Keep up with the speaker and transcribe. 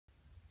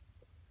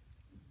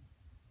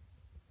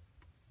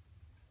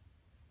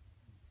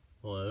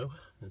Hello,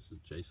 this is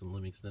Jason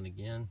Livingston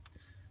again.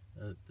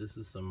 This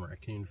is some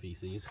raccoon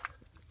feces.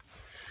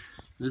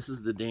 This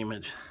is the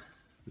damage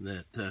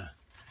that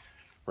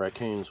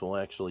raccoons will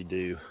actually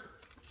do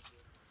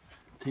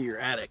to your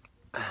attic.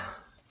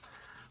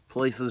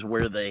 Places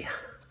where they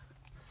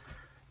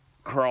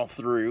crawl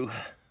through,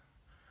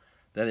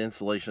 that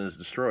insulation is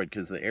destroyed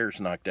because the air's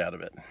knocked out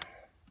of it.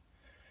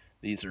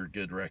 These are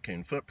good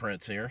raccoon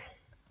footprints here,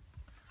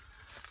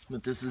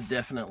 but this is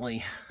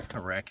definitely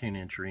a raccoon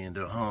entry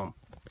into a home.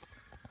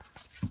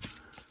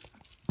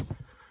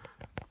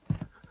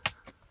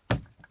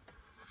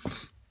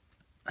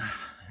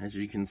 As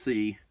you can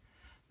see,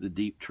 the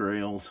deep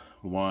trails,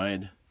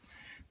 wide,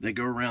 they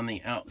go around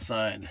the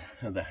outside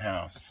of the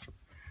house.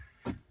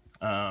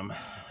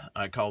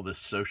 I call this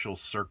social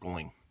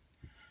circling.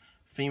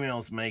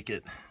 Females make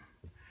it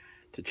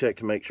to check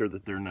to make sure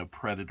that there are no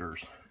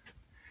predators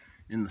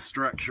in the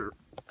structure,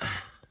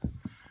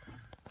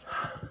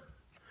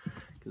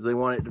 because they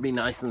want it to be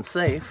nice and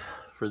safe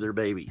for their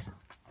babies.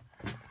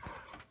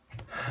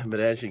 But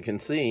as you can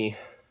see,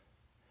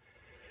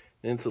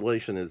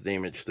 insulation is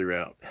damaged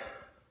throughout.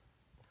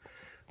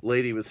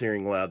 Lady was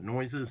hearing loud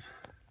noises.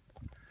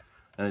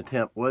 An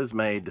attempt was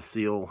made to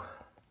seal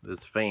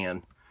this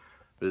fan,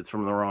 but it's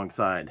from the wrong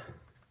side.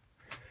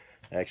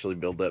 Actually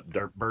build up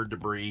bird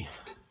debris,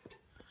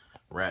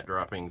 rat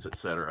droppings,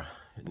 etc.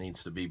 It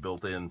needs to be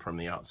built in from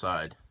the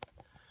outside.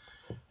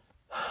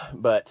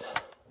 But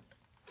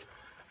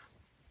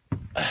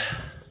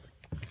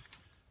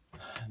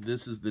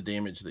this is the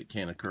damage that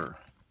can occur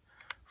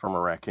from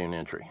a raccoon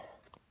entry.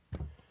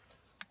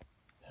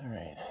 All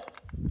right.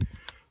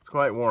 It's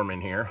quite warm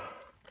in here.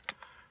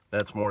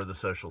 That's more of the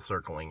social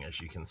circling,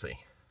 as you can see.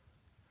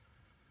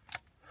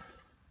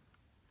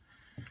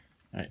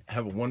 All right,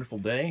 have a wonderful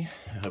day.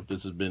 I hope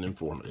this has been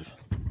informative.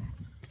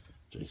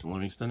 Jason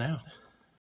Livingston out.